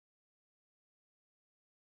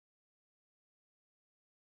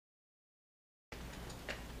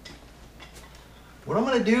what I'm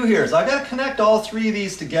going to do here is I've got to connect all three of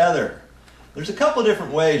these together. There's a couple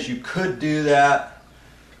different ways you could do that.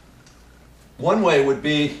 One way would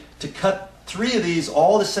be to cut three of these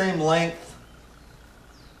all the same length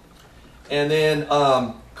and then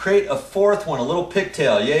create a fourth one, a little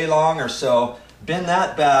pigtail, yay long or so, bend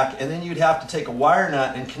that back, and then you'd have to take a wire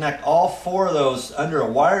nut and connect all four of those under a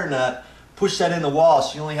wire nut, push that in the wall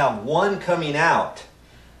so you only have one coming out.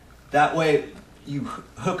 That way you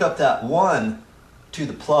hook up that one to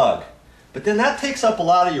the plug. But then that takes up a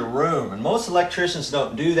lot of your room, and most electricians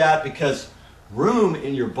don't do that because room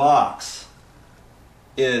in your box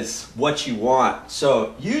is what you want.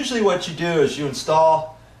 So usually what you do is you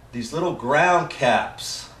install these little ground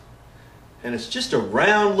caps, and it's just a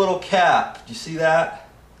round little cap. Do you see that?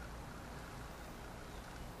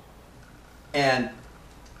 And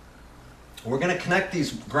we're going to connect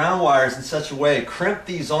these ground wires in such a way, crimp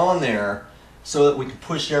these on there so that we can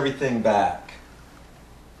push everything back.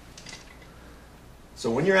 So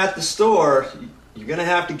when you're at the store, you're going to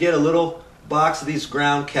have to get a little box of these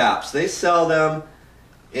ground caps. They sell them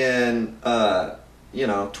in, you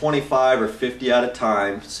know, 25 or 50 at a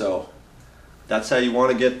time. So that's how you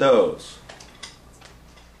want to get those.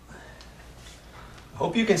 I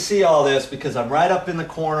hope you can see all this because I'm right up in the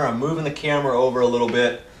corner. I'm moving the camera over a little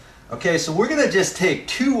bit. Okay, so we're going to just take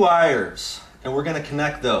two wires and we're going to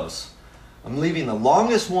connect those. I'm leaving the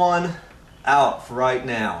longest one out for right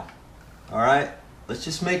now. All right, let's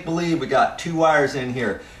just make believe we got two wires in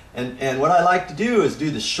here. And what I like to do is do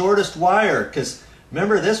the shortest wire, because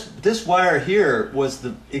remember this wire here was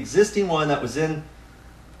the existing one that was in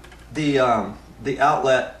the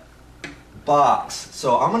outlet box.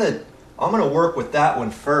 So I'm gonna work with that one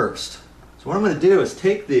first. So what I'm gonna do is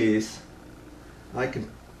take these, I can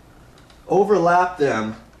overlap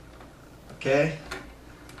them, okay,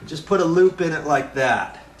 and just put a loop in it like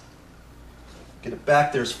that. Get it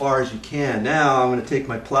back there as far as you can. Now I'm going to take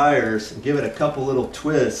my pliers and give it a couple little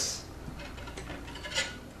twists.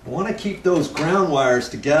 I want to keep those ground wires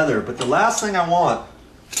together, but the last thing I want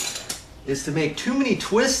is to make too many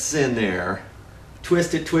twists in there.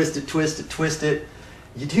 Twist it, twist it, twist it, twist it.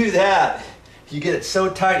 You do that, you get it so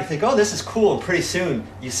tight, you think, oh, this is cool, and pretty soon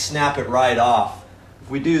you snap it right off. If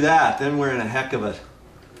we do that, then we're in a heck of a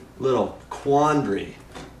little quandary.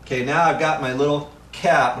 Okay, now I've got my little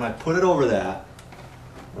cap and I put it over that.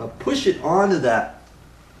 I'll push it onto the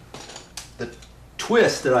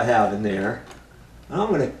twist that I have in there. And I'm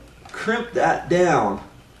going to crimp that down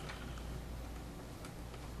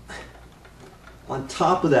on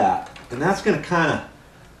top of that. And that's going to kind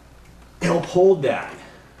of help hold that.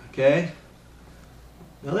 Okay?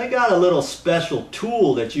 Now they got a little special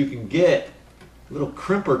tool that you can get, a little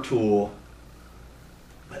crimper tool,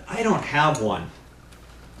 but I don't have one.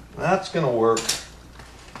 That's going to work.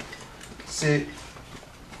 See,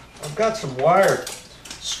 I've got some wire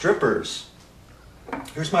strippers.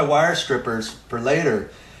 Here's my wire strippers for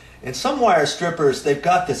later. And some wire strippers, they've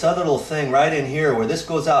got this other little thing right in here where this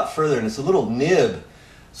goes out further, and it's a little nib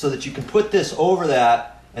so that you can put this over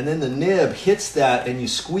that, and then the nib hits that and you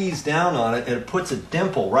squeeze down on it and it puts a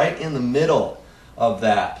dimple right in the middle of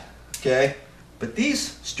that. Okay? But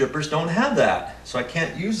these strippers don't have that, so I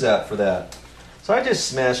can't use that for that. So I just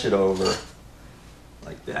smash it over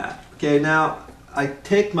like that. Okay, now I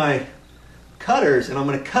take my cutters and I'm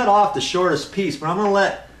going to cut off the shortest piece, but I'm going to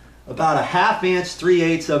let about a 1/2 inch,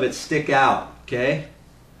 3/8 of it stick out, okay?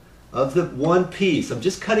 Of the one piece. I'm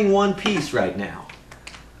just cutting one piece right now.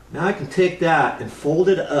 Now I can take that and fold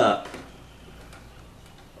it up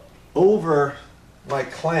over my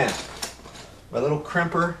clamp, my little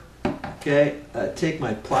crimper, okay? Take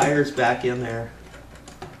my pliers back in there.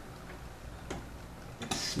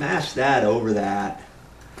 Smash that over that.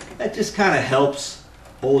 That just kind of helps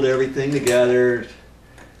hold everything together.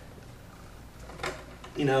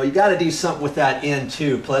 You know, you got to do something with that end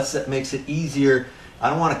too. Plus that makes it easier. I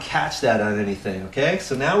don't want to catch that on anything, okay?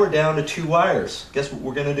 So now we're down to 2 wires. Guess what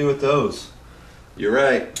we're going to do with those? You're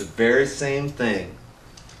right, the very same thing.